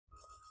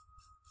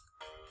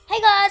Hey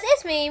guys,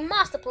 it's me,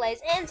 Master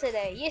Plays, and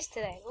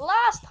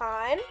last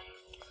time,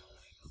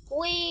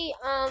 we,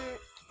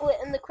 were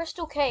in the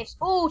Crystal Caves.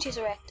 Oh,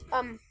 Tesseract.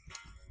 And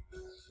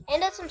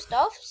did some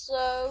stuff,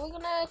 so we're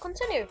gonna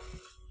continue.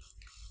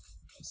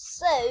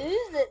 So,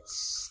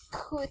 let's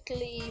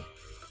quickly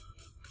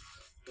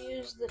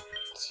use the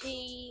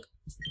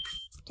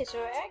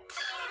Tesseract.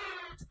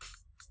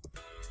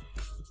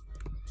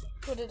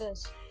 What it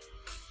is?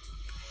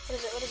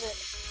 What is it?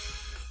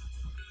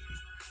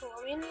 Oh,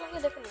 I mean, like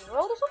a different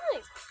world or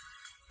something?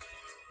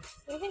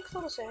 Everything's still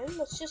the same,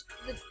 it's just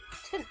the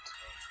tint.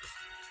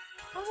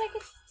 How did I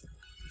get...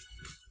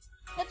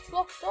 That's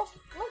blocked off?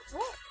 What?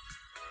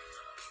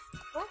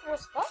 What? Am I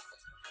stuck?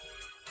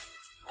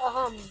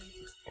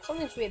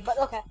 Something's weird, but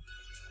okay.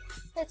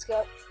 Let's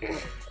go.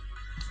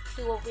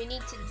 Do what we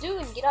need to do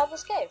and get out of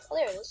this cave. Oh,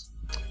 there it is.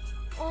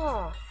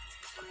 Oh,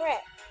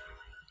 crap.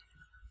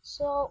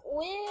 So,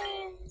 we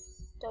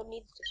don't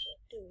need this one,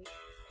 do we?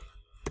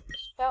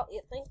 Spout,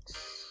 yeah, thanks.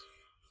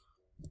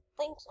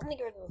 Thanks. I'm gonna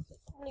get rid of this.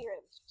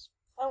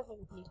 I don't think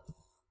we need it.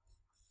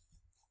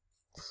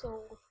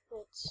 So,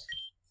 let's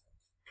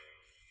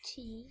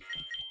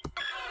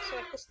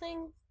select this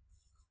thing.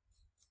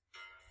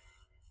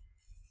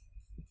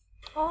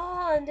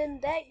 Oh, and then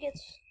that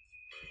gets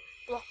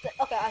blocked.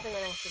 Okay, I think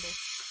I know what to do.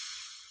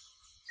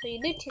 So you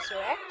do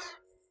Tesseract.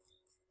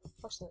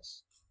 What's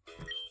this?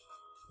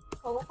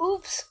 Oh,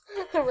 oops!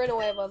 I ran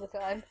away by the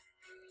time.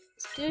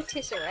 Let's do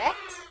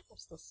Tesseract.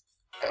 What's this?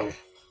 I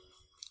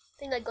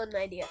think I got an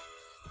idea.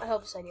 I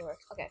hope this idea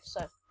works. Okay,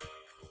 so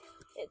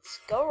let's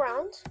go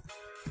around.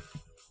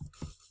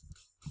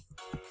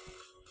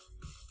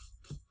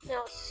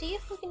 Now see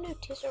if we can do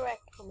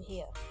Tesseract from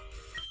here.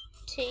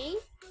 T.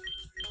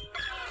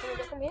 Can we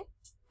go from here?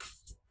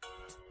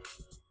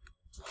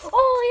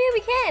 Oh, yeah,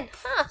 we can!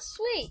 Ah,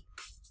 sweet!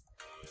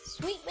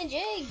 Sweet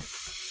majigs!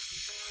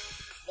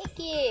 Heck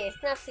yeah!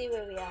 Now see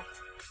where we are.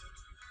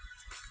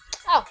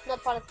 Oh,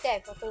 not part of the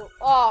cave.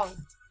 Oh,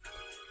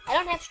 I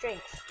don't have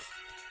strength.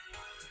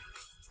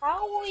 How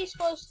are we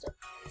supposed to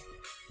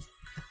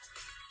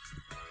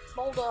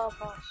boulder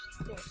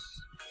past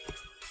this?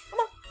 Come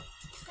on,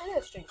 I do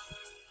have strength.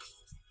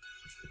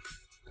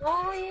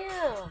 Oh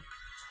yeah,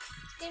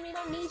 this game you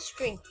don't need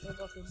strength to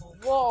go through more.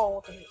 Whoa,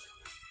 what the heck?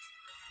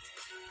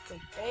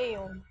 Okay,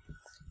 damn,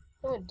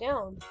 I went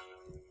down.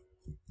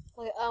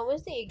 Okay,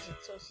 where's the exit?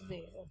 So it's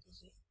there.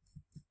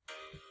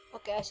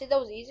 Okay, I said that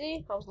was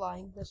easy. I was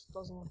lying. This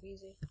doesn't look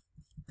easy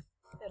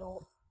at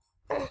all.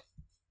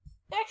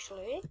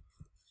 Actually,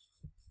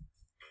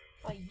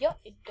 yeah,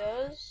 it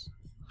does.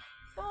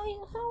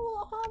 Oh,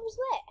 how was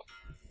that?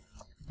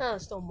 Oh,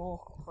 there's still more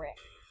crap.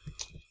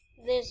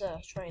 There's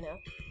a trainer.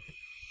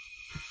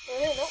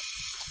 Oh, no.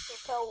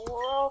 Repel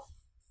wore off.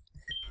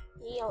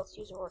 Yeah, let's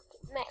use a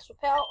max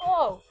repel.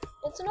 Oh,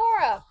 it's an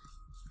aura.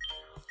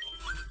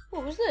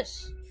 Oh, who's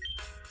this?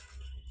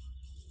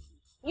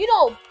 You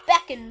know,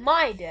 back in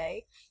my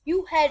day,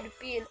 you had to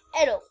be an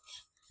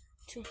adult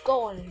to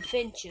go on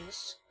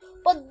adventures.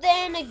 But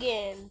then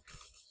again,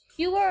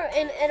 you were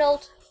an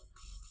adult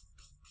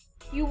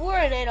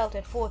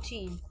at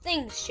 14.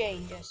 Things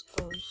change, I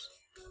suppose.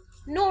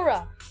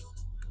 Nora.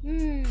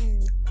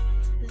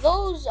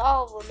 Those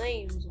are the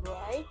names,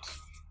 right?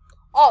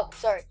 Oh,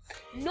 sorry.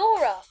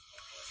 Nora.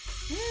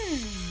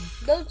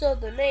 Those are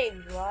the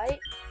names, right?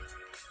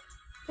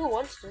 Who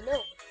wants to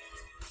know?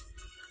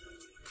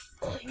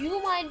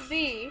 You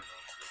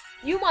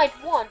might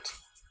want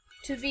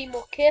to be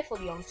more careful,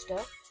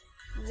 youngster.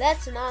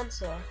 That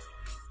answer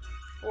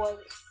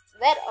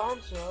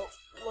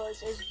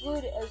was as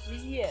good as a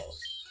yes.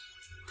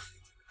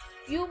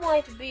 You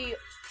might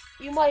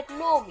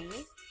know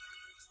me,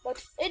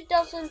 but it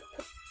doesn't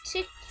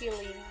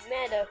particularly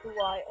matter who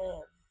I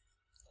am.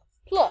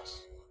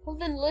 Plus, we've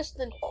been less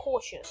than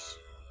cautious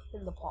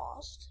in the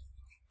past,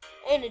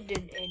 and it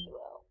didn't end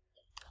well.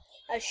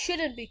 I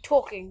shouldn't be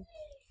talking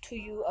to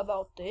you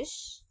about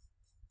this.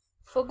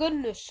 For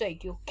goodness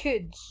sake, you're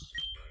kids.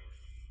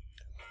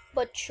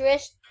 But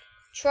trust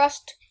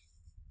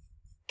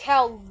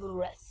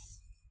Calvareth.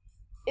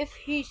 If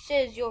he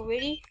says you're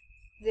ready,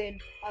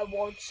 then I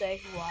won't say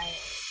who I am.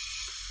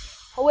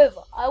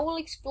 However, I will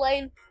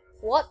explain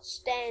what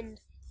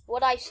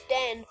I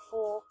stand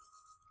for.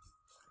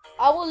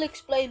 I will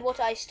explain what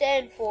I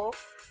stand for.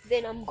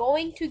 Then I'm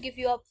going to give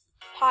you a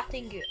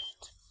parting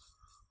gift.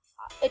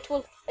 It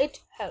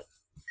help.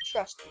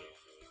 Trust me.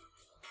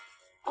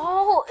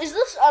 Oh, is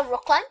this a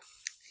rock climb?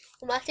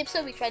 In last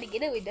episode we tried to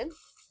get it, we didn't.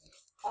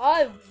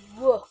 I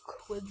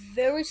work with a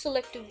very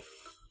selective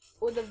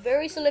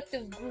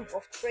group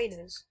of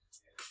trainers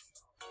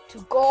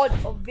to guard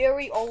a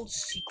very old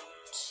secret.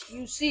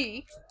 You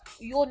see,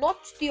 you're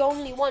not the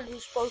only one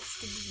who's supposed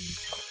to be these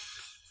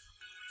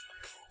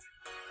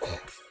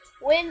cards.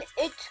 When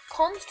it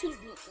comes to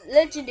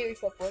legendary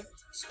Pokemon,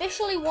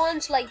 especially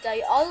ones like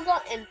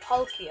Dialga and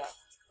Palkia,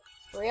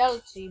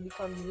 reality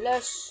becomes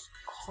less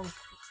concrete.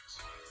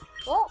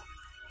 Well,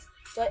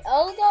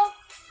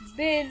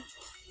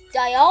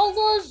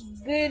 Dialga's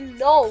been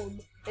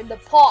known in the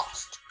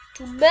past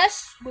to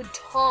mess with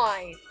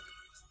time.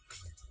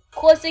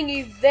 causing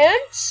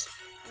events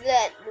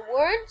that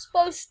weren't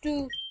supposed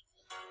to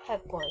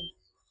happen.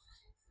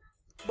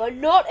 But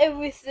not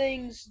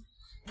everything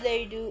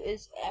they do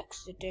is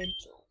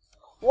accidental.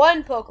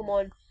 One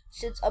Pokemon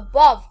sits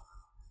above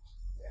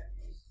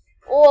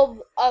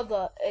all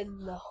other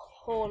in the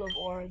Hall of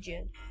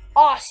Origin.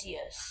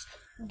 Arceus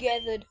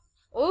gathered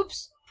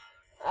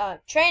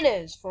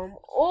trainers from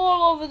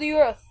all over the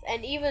earth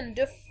and even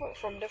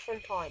from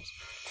different times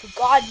to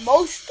guard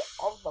most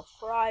of the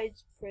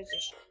prize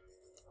position.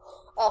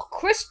 A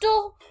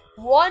crystal,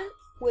 one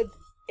with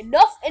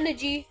enough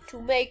energy to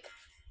make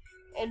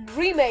and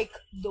remake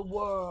the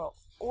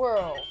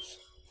worlds.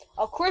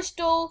 A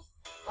crystal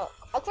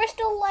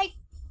like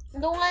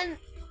the one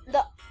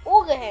the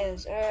Olga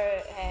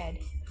had.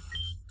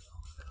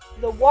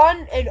 The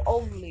one and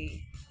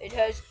only. It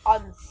has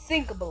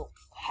unthinkable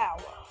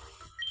power.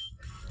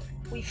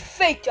 We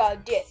faked our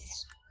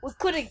deaths. We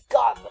couldn't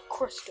guard the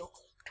crystal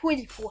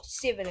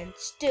 24/7 and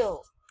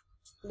still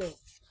live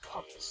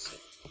publicly.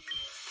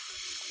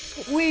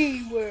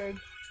 We were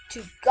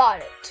to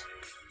guard it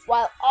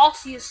while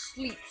Arceus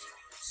sleeps,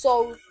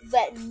 so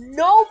that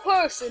no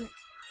person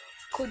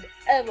could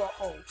ever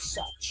hold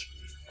such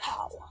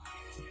power.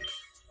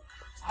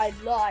 I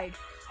lied.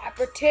 I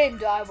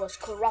pretend I was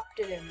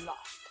corrupted and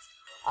lost.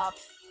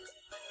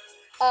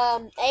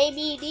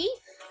 ABD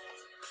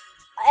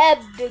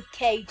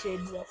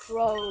abdicated the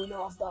throne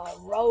of the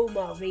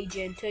Roma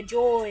region to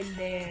join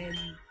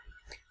them.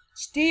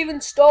 Stephen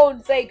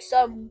Stone faked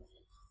some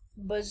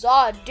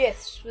bizarre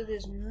deaths with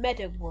his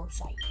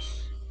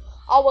metagrossites.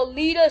 Our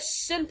leader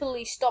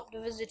simply stopped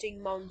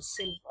visiting Mount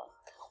Silver.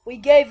 We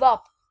gave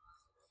up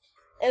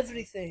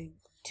everything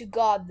to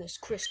guard this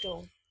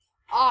crystal.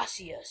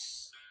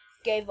 Arceus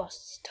gave us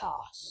this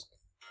task.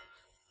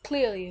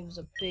 Clearly it was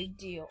a big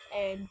deal,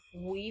 and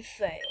we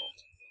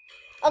failed.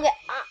 Okay,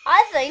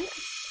 I think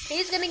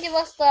he's gonna give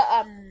us the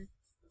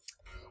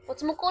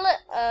whatchamacallit?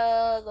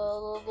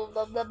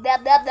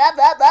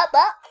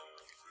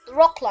 The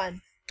rock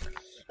climb.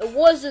 It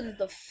wasn't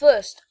the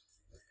first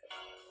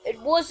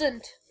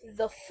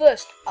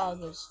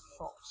other's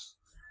fault.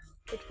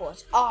 It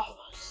was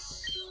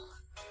ours.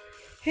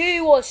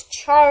 He was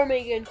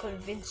charming and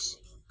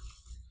convincing.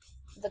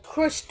 The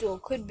crystal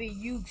could be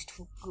used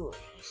for good,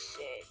 he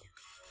said.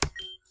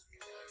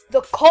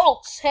 The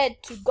Colts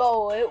had to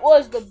go. It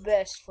was the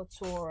best for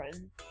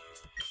Torin.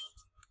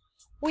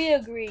 We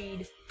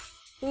agreed.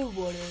 Who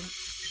wouldn't?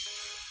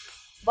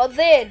 But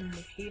then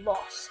he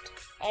lost.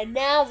 And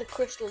now the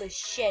crystal is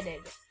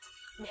shedded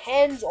in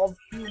hands of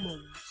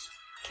humans.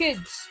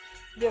 Kids.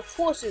 Their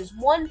forces.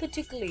 One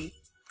particularly.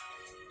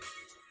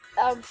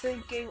 I'm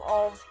thinking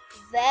of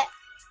that.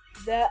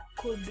 That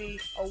could be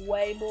a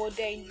way more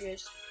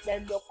dangerous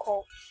than the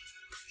Colts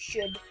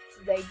should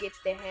they get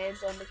their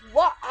hands on it.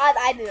 What?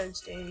 I didn't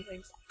understand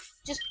anything.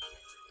 Just,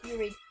 you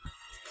read.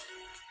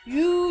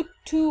 You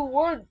two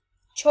weren't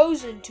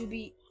chosen to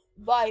be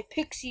by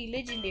Pixie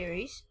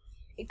legendaries,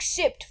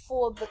 except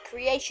for the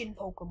creation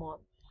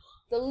Pokemon.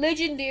 The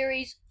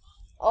legendaries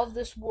of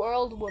this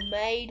world were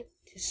made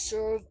to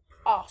serve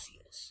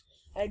Arceus,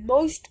 and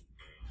most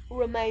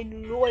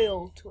remain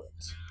loyal to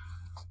it.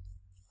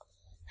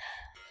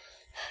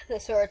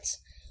 This hurts.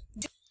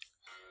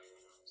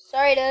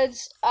 Sorry,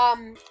 dudes.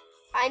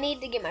 I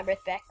need to get my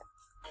breath back.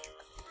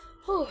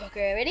 Whew,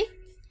 okay, ready?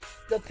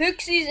 The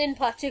Pixies in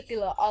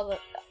particular are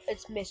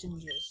its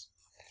messengers.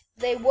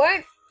 They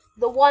weren't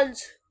the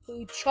ones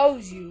who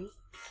chose you,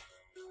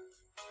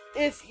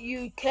 if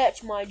you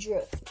catch my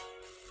drift.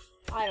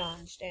 I don't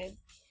understand.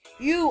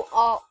 You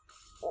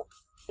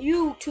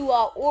two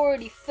are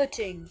already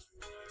fitting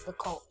the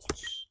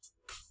Colts.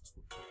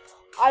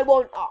 I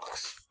won't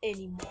ask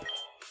anymore.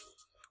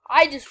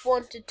 I just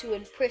wanted to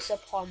impress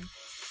upon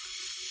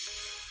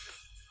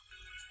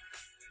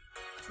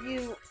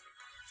you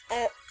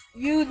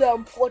the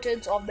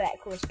importance of that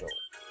crystal.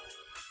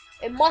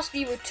 It must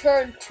be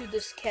returned to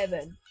this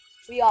cavern.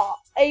 We are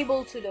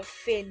able to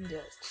defend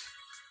it.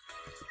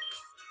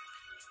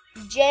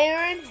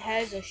 Jaren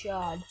has a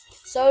shard.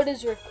 So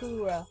does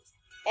Rakura.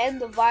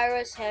 And the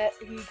virus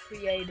he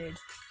created.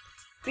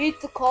 Beat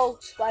the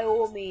Colts by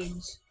all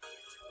means.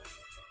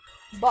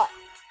 But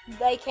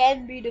they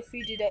can be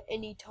defeated at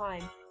any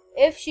time.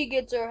 If she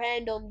gets her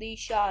hand on these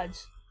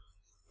shards,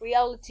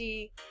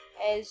 reality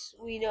as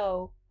we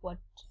know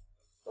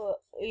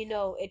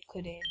it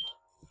could end.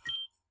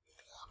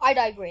 I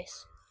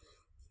digress.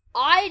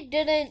 I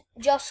didn't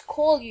just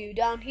call you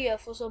down here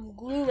for some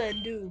gloom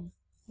and doom.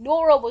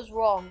 Nora was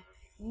wrong.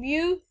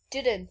 Mew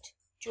didn't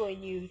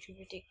join you to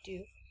protect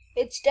you.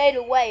 It stayed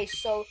away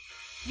so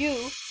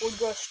you would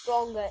grow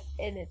stronger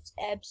in its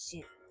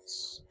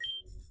absence.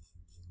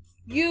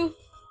 You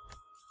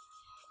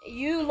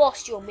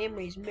lost your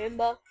memories,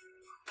 remember?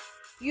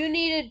 You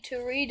needed to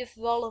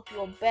redevelop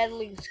your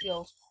battling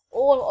skills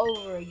all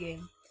over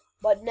again.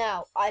 But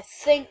now, I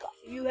think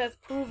you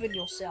have proven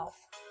yourself.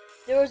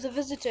 There is a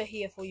visitor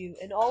here for you,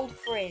 an old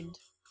friend.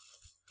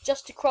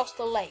 Just across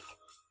the lake.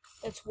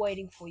 It's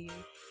waiting for you.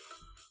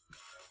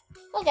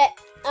 Okay,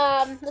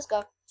 let's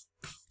go.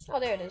 Oh,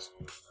 there it is.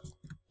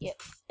 Yep,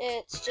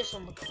 it's just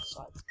on the other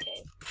side of the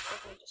cave.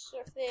 Let me just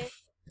surf there.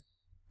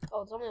 Oh,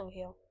 there's something over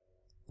here.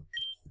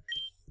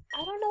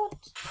 I don't know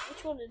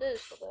which one it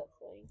is for that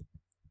thing.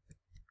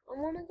 I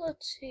wanna go to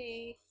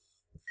sea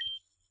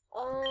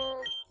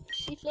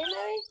flame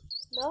area?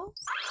 No?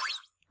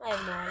 I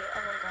have no idea. I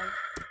don't know.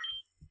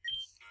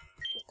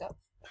 Let's go.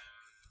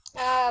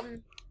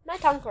 My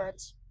tongue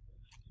hurts.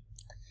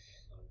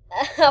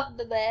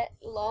 After that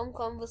long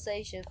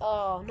conversation.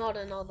 Oh, not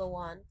another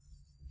one.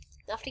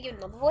 I have to give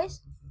another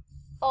voice?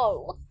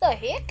 Oh, what the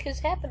heck is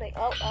happening?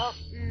 A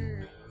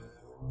mew!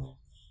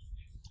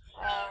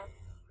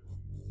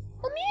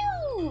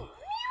 Mew!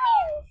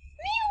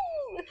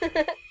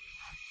 Mew!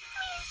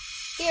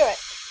 Hear it.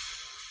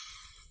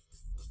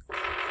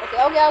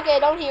 Okay,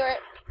 don't hear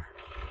it.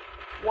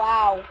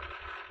 Wow.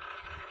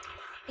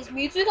 Is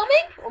Mewtwo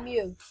coming? Or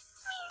Mew?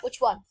 Which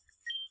one?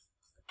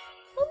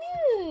 Oh,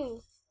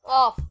 Mew!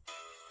 Oh.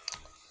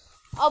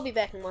 I'll be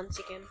back in 1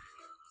 second.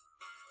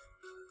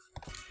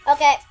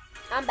 Okay,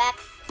 I'm back.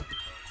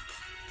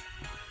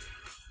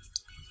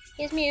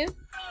 Here's Mew.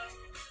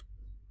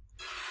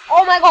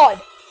 Oh my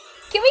god!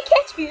 Can we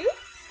catch Mew?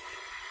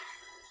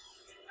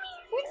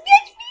 We can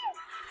catch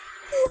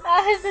Mew!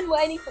 I have been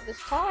waiting for this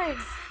time.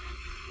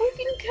 We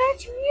can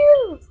catch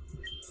Mew!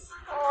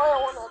 Oh,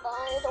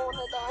 I don't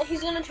wanna die.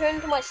 He's gonna turn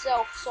into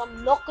myself, so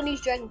I'm not gonna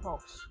use Dragon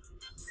Pulse.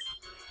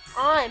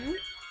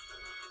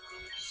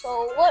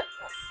 So what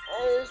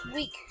is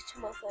weak to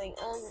my thing?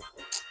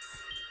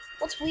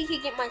 What's weak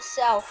against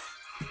myself?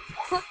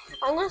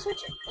 I'm gonna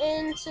switch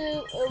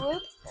into a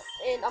Root,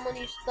 and I'm gonna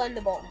use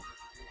Thunderbolt.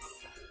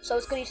 So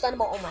it's gonna use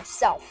Thunderbolt on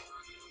myself,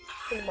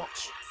 pretty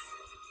much.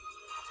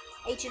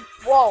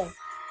 Whoa,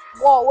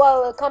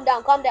 calm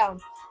down.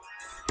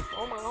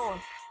 Oh my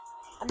god.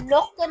 I'm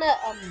not gonna,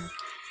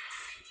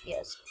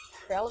 yes,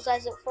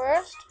 paralyze it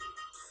first.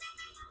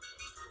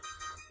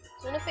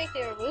 It's gonna fake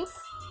their Root.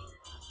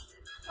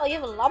 Oh, you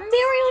have a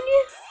Lumberry on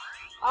you?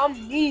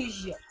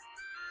 Amnesia.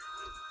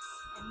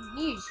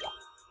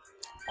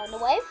 Thunder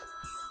Wave.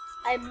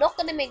 I'm not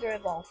gonna Mega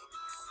Evolve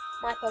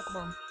my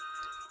Pokemon.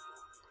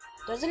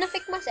 Doesn't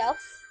affect myself.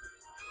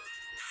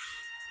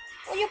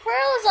 Oh, you're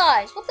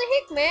paralyzed. What the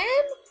heck,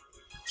 man?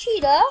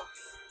 Cheetah.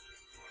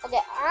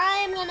 Okay,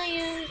 I'm gonna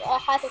use a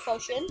Hyper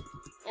Potion,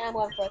 and I'm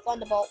going for a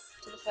Thunderbolt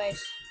to the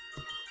face.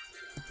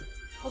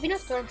 Hope he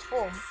knows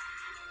transform.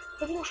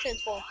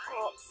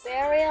 Oh,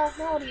 barrier.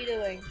 Now what are you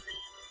doing?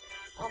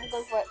 I'm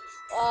going for it.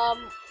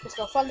 Let's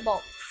go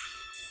Thunderbolt.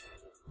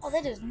 Oh,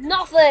 that is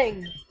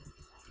nothing.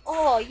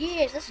 Oh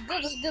yes, this is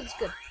good.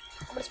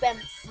 I'm gonna spam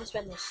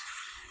this.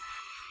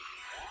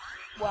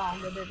 Wow, I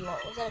did a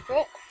lot. Was that a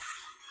crit?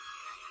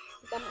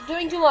 I'm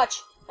doing too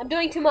much. I'm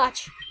going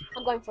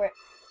for it.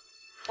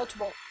 Ultra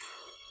Ball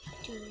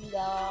to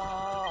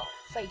the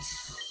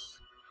face.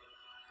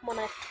 Come on,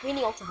 I have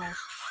 20 Ultra Balls.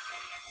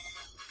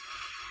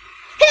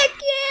 Heck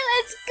yeah,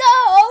 let's go!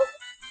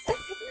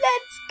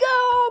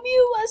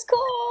 Mew was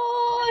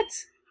caught!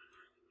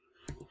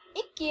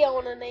 Icky, I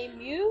wanna name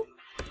you.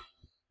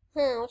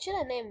 What should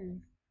I name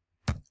him?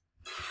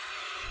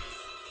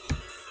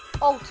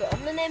 Alter. I'm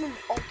gonna name him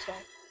Alter.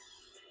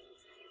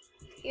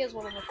 He is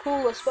one of the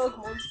coolest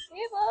Pokemon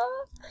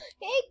ever.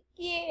 Heck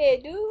yeah,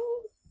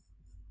 dude.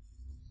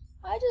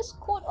 I just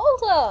caught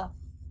Alter.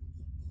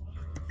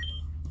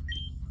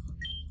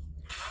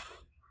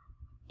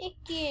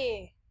 Heck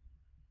yeah.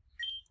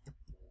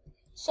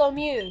 So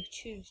Mew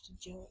chose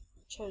to.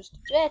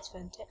 That's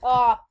fantastic.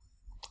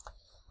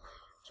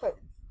 Sorry.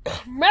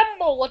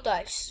 Remember what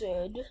I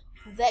said?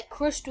 That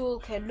crystal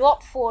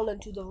cannot fall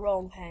into the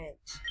wrong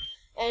hands,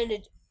 and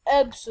it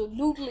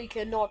absolutely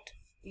cannot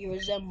be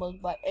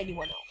resembled by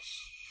anyone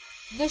else.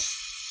 This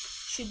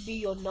should be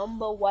your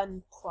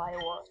 #1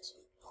 priority.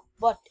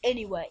 But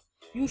anyway,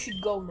 you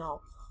should go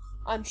now.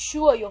 I'm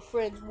sure your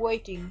friend's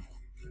waiting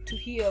to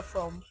hear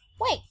from.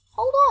 Wait,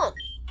 hold on.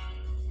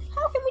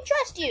 How can we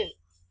trust you?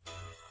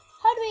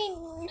 How do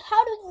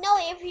we know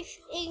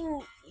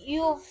everything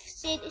you've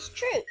said is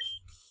true?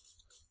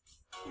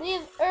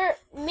 We've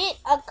met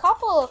a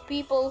couple of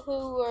people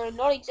who were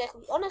not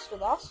exactly honest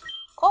with us.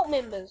 Cult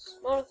members,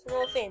 no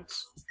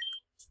offense.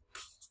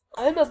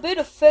 I'm a bit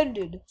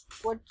offended.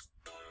 What,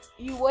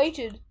 you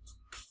waited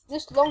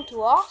this long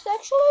to ask,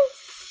 actually?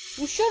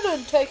 You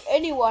shouldn't take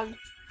anyone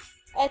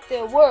at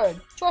their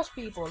word. Trust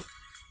people,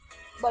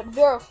 but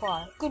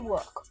verify. Good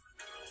work.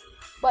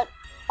 But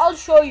I'll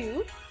show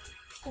you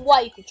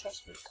why you can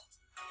trust me.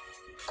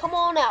 Come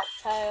on out,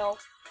 Tail.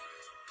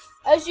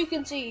 As you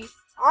can see,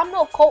 I'm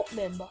no cult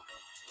member.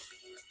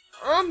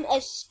 I'm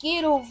as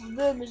scared of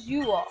them as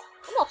you are.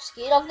 I'm not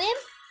scared of them.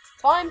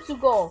 Time to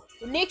go.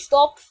 The next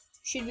stop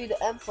should be the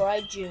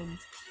Amphitrite Gym.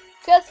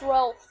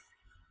 Kethrel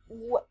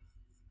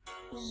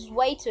is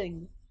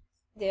waiting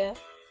there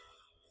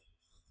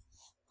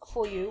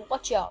for you.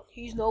 Watch out.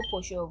 He's no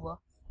pushover.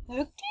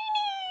 Victini!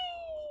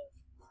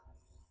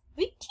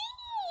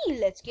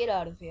 Let's get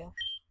out of here.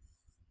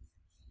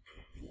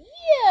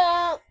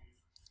 Yeah,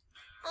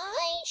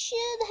 I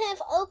should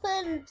have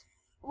opened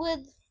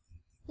with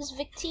this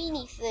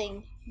Victini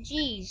thing.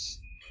 Jeez.